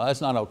 oh no,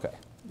 that's not okay.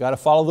 You got to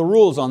follow the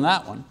rules on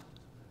that one.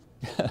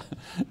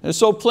 It's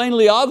so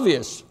plainly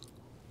obvious.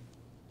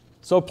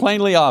 So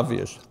plainly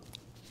obvious.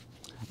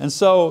 And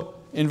so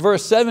in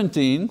verse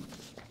 17,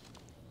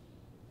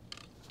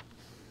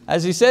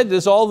 As he said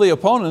this, all the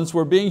opponents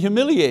were being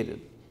humiliated,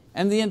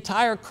 and the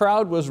entire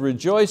crowd was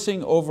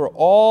rejoicing over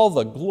all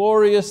the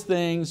glorious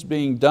things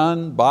being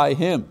done by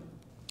him.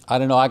 I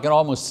don't know, I can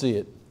almost see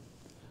it.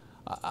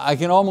 I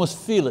can almost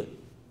feel it.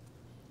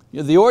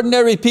 The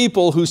ordinary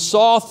people who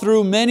saw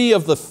through many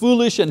of the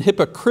foolish and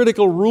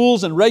hypocritical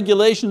rules and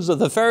regulations of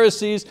the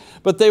Pharisees,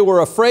 but they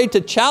were afraid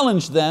to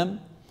challenge them,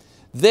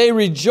 they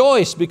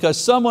rejoice because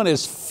someone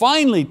is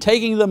finally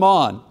taking them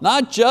on,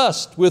 not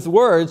just with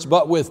words,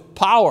 but with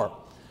power.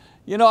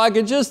 I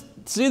can just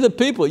see the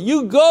people.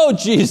 You go,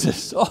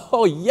 Jesus.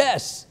 Oh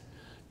yes,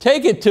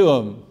 take it to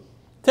him.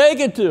 Take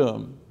it to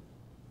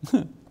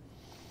him.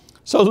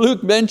 So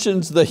Luke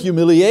mentions the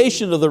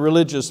humiliation of the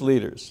religious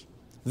leaders.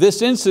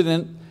 This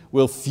incident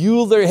will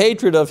fuel their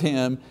hatred of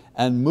him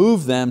and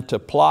move them to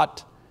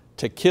plot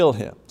to kill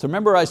him. So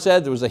remember I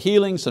said there was a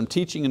healing, some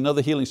teaching,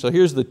 another healing. So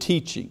here's the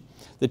teaching.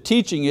 The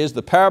teaching is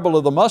the parable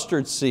of the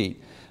mustard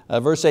seed.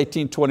 Verse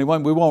 18,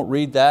 21, we won't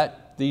read that.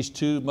 These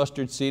two,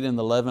 mustard seed and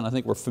the leaven, I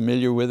think we're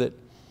familiar with it.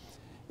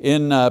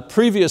 In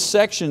previous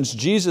sections,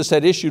 Jesus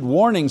had issued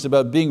warnings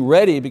about being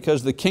ready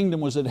because the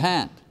kingdom was at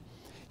hand.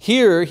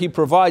 Here he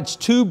provides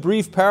two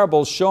brief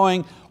parables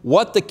showing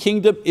what the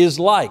kingdom is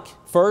like.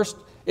 First,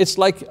 it's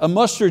like a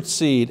mustard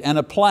seed and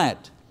a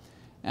plant.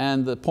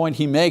 And the point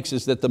he makes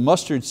is that the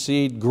mustard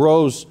seed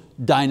grows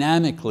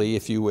dynamically,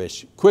 if you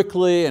wish,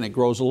 quickly, and it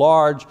grows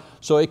large,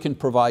 so it can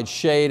provide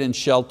shade and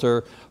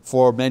shelter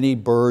for many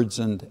birds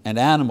and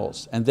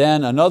animals. And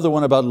then another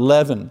one about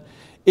leaven.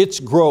 Its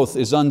growth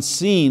is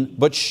unseen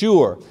but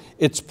sure.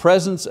 Its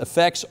presence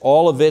affects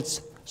all of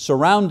its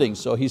surroundings.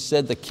 So he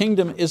said the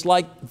kingdom is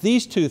like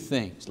these two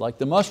things, like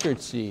the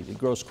mustard seed. It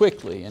grows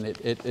quickly and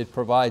it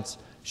provides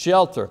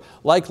shelter.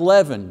 Like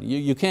leaven,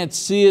 you can't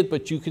see it,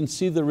 but you can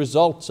see the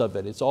results of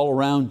it. It's all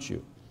around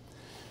you.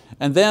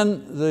 And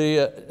then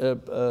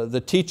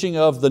the teaching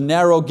of the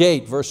narrow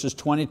gate, verses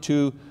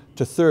 22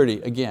 to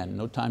 30. Again,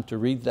 no time to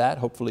read that.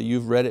 Hopefully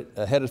you've read it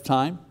ahead of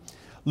time.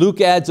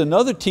 Luke adds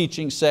another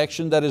teaching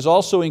section that is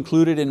also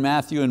included in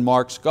Matthew and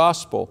Mark's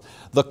gospel.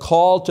 The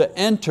call to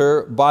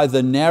enter by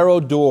the narrow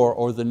door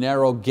or the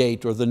narrow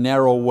gate or the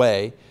narrow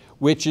way,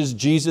 which is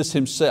Jesus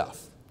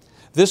himself.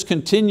 This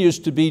continues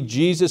to be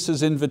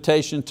Jesus'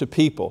 invitation to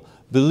people.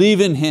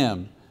 Believe in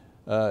Him.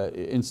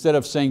 Instead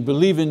of saying,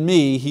 believe in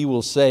me, He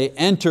will say,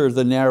 enter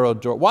the narrow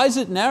door. Why is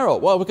it narrow?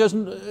 Well, because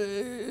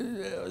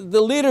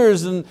the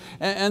leaders and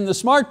the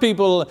smart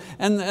people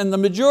and the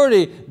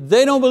majority,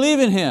 they don't believe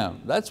in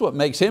Him. That's what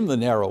makes Him the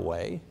narrow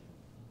way.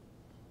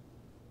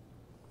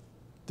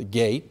 The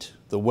gate,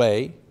 the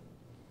way.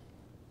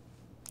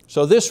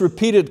 So this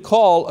repeated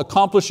call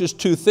accomplishes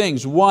two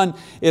things. One,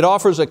 it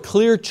offers a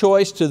clear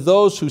choice to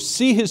those who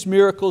see His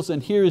miracles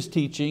and hear His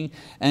teaching.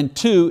 And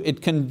two,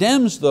 it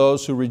condemns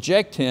those who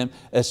reject Him,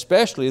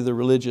 especially the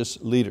religious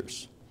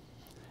leaders.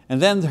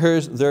 And then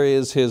there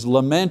is His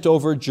lament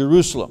over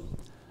Jerusalem,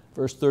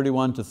 verse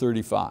 31 to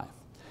 35.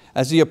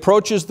 As He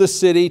approaches the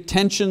city,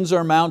 tensions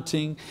are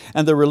mounting,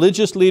 and the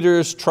religious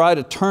leaders try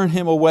to turn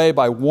Him away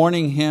by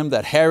warning Him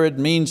that Herod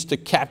means to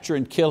capture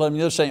and kill Him.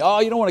 They're saying,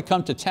 oh, you don't want to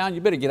come to town, you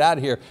better get out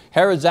of here.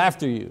 Herod's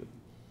after you.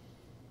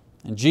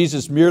 And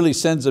Jesus merely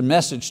sends a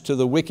message to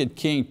the wicked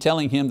king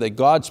telling him that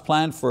God's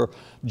plan for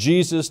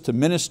Jesus to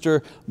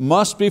minister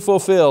must be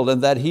fulfilled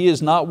and that He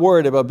is not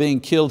worried about being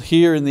killed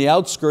here in the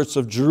outskirts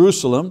of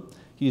Jerusalem.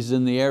 He's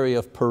in the area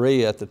of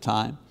Perea at the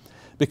time.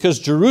 Because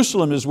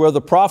Jerusalem is where the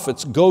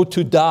prophets go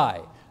to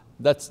die.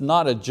 That's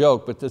not a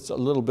joke, but that's a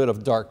little bit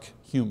of dark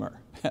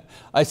humor.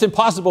 It's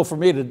impossible for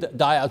me to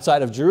die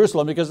outside of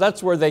Jerusalem because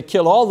that's where they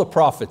kill all the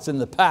prophets in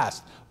the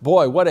past.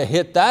 Boy, what a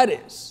hit that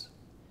is.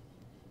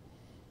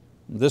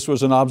 This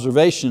was an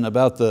observation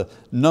about the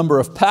number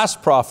of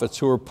past prophets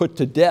who were put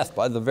to death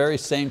by the very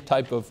same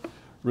type of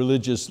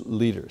religious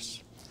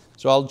leaders.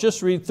 So I'll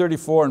just read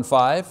 34 and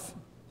 5.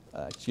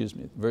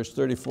 Verse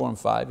 34 and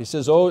 5. He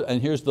says, oh, and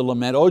here's the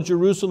lament, oh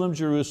Jerusalem,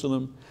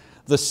 Jerusalem,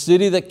 the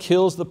city that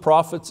kills the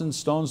prophets and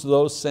stones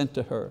those sent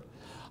to her.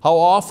 How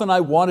often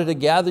I wanted to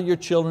gather your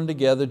children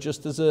together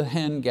just as a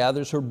hen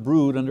gathers her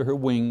brood under her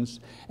wings,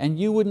 and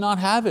you would not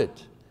have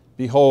it.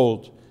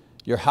 Behold,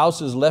 your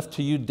house is left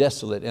to you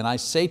desolate, and I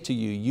say to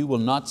you, you will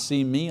not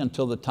see me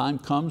until the time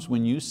comes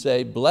when you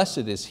say,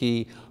 blessed is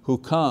he who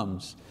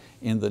comes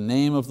in the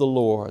name of the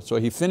Lord. So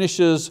he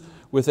finishes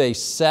with a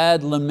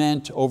sad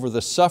lament over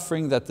the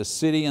suffering that the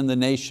city and the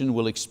nation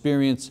will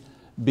experience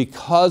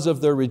because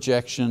of their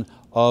rejection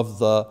of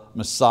the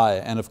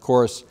Messiah. And of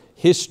course,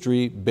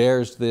 history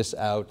bears this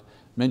out.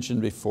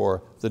 Mentioned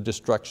before, the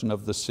destruction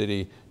of the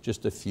city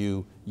just a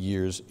few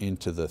years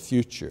into the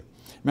future.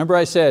 Remember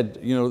I said,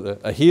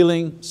 a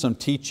healing, some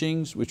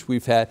teachings, which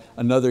we've had,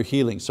 another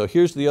healing. So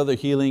here's the other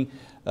healing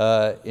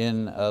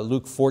in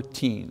Luke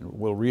 14.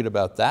 We'll read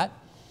about that.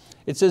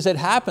 It says, it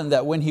happened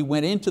that when He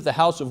went into the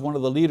house of one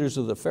of the leaders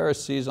of the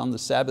Pharisees on the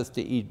Sabbath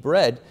to eat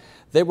bread,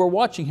 they were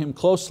watching Him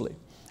closely.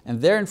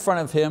 And there in front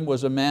of Him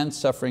was a man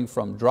suffering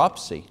from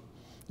dropsy.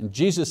 And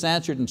Jesus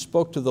answered and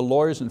spoke to the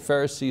lawyers and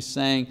Pharisees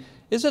saying,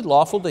 is it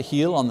lawful to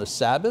heal on the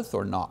Sabbath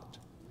or not?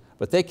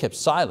 But they kept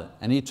silent,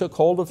 and he took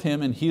hold of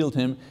him and healed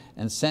him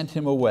and sent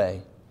him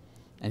away.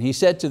 And he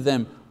said to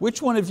them,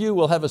 which one of you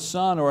will have a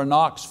son or an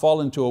ox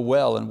fall into a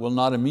well and will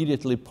not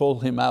immediately pull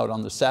him out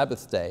on the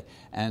Sabbath day?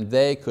 And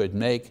they could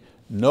make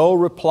no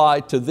reply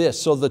to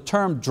this. So the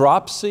term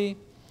dropsy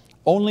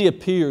only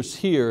appears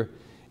here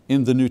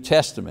in the New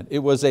Testament. It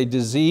was a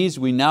disease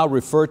we now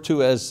refer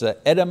to as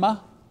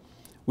edema,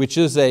 which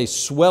is a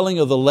swelling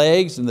of the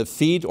legs and the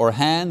feet or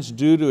hands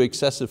due to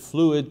excessive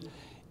fluid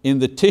in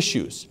the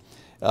tissues.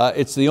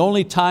 It's the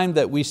only time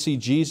that we see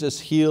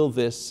Jesus heal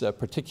this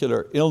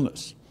particular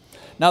illness.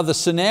 Now the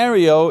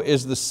scenario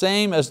is the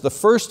same as the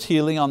first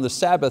healing on the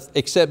Sabbath,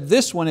 except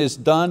this one is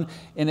done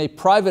in a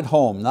private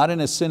home, not in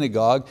a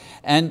synagogue,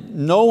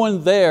 and no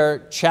one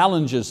there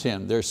challenges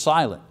him, they're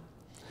silent.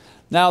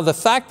 Now the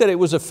fact that it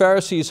was a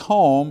Pharisee's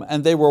home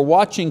and they were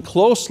watching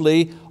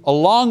closely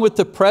along with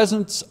the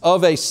presence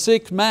of a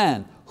sick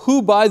man,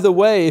 who by the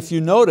way, if you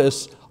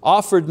notice,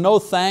 offered no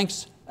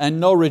thanks and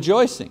no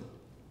rejoicing.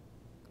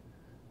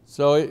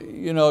 So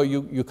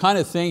you kind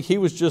of think he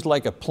was just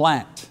like a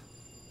plant.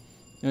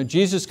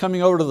 Jesus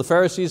coming over to the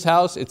Pharisees'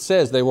 house, it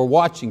says they were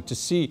watching to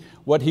see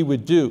what he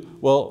would do.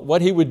 Well,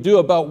 what he would do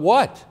about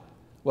what?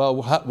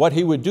 Well, what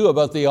he would do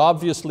about the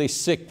obviously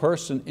sick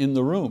person in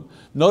the room.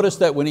 Notice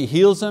that when he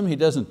heals him, he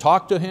doesn't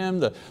talk to him.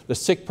 The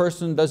sick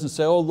person doesn't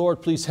say, oh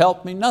Lord, please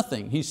help me,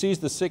 nothing. He sees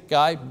the sick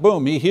guy,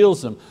 boom, he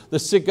heals him. The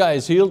sick guy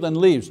is healed and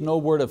leaves. No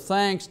word of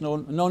thanks, no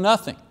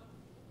nothing.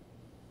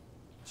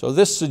 So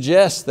this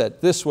suggests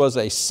that this was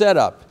a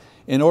setup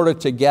in order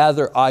to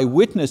gather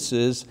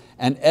eyewitnesses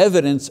and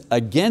evidence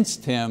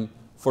against him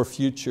for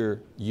future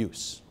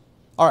use.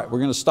 All right, we're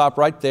going to stop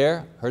right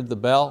there. Heard the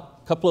bell,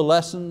 a couple of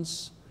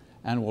lessons,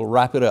 and we'll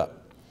wrap it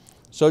up.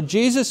 So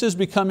Jesus is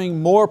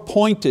becoming more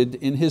pointed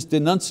in his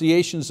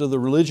denunciations of the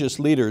religious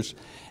leaders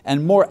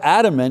and more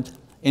adamant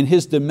in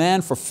his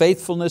demand for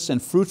faithfulness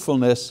and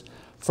fruitfulness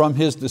from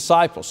his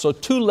disciples. So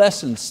two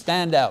lessons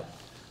stand out,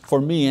 for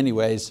me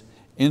anyways,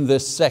 in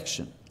this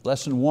section.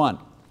 Lesson one,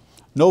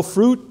 no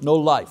fruit, no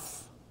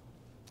life.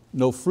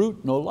 No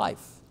fruit, no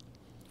life.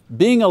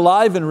 Being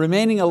alive and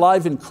remaining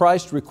alive in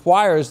Christ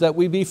requires that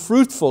we be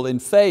fruitful in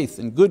faith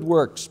and good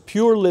works,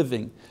 pure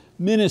living,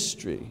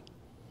 ministry.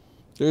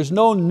 There's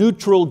no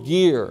neutral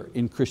gear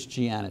in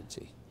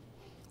Christianity.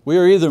 We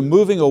are either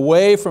moving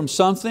away from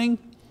something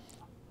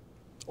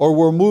or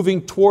we're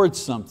moving towards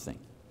something,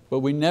 but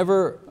we're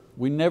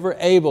never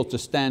able to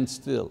stand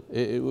still.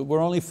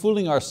 We're only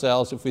fooling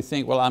ourselves if we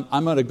think, well,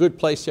 I'm at a good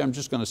place here, I'm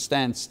just going to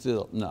stand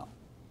still. No,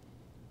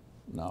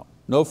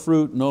 no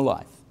fruit, no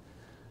life.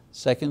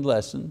 Second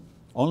lesson,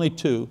 only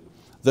two,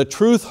 the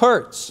truth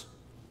hurts.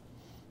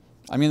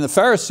 I mean, the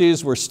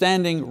Pharisees were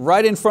standing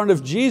right in front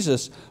of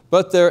Jesus,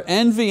 but their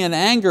envy and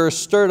anger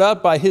stirred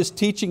up by His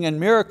teaching and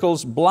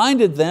miracles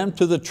blinded them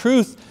to the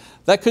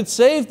truth that could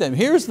save them.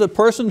 Here's the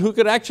person who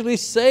could actually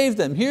save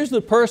them. Here's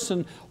the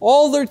person,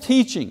 all their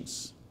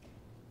teachings,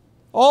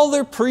 all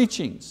their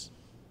preachings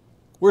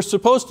were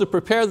supposed to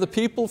prepare the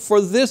people for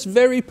this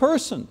very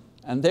person.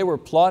 And they were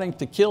plotting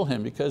to kill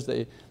Him because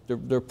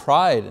their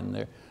pride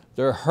and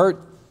their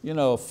hurt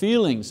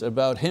feelings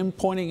about Him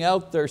pointing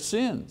out their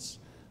sins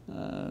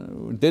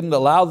didn't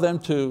allow them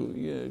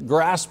to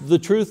grasp the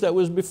truth that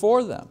was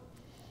before them.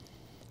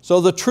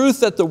 So the truth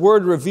that the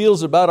Word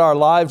reveals about our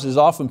lives is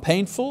often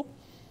painful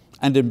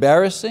and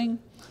embarrassing,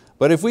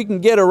 but if we can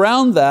get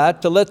around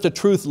that to let the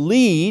truth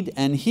lead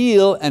and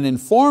heal and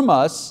inform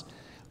us,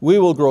 we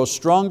will grow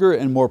stronger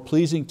and more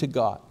pleasing to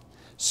God.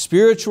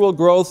 Spiritual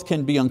growth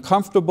can be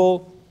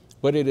uncomfortable,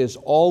 but it is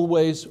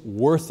always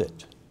worth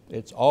it.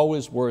 It's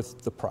always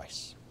worth the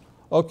price.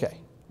 Okay,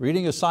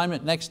 reading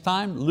assignment next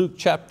time, Luke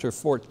chapter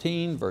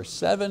 14, verse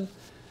 7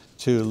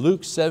 to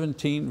Luke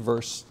 17,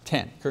 verse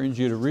 10. Encourage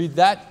you to read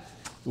that.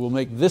 It will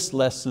make this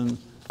lesson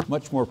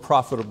much more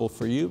profitable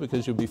for you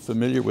because you'll be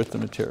familiar with the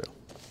material.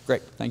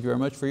 Great, thank you very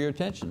much for your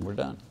attention. We're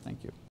done,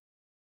 thank you.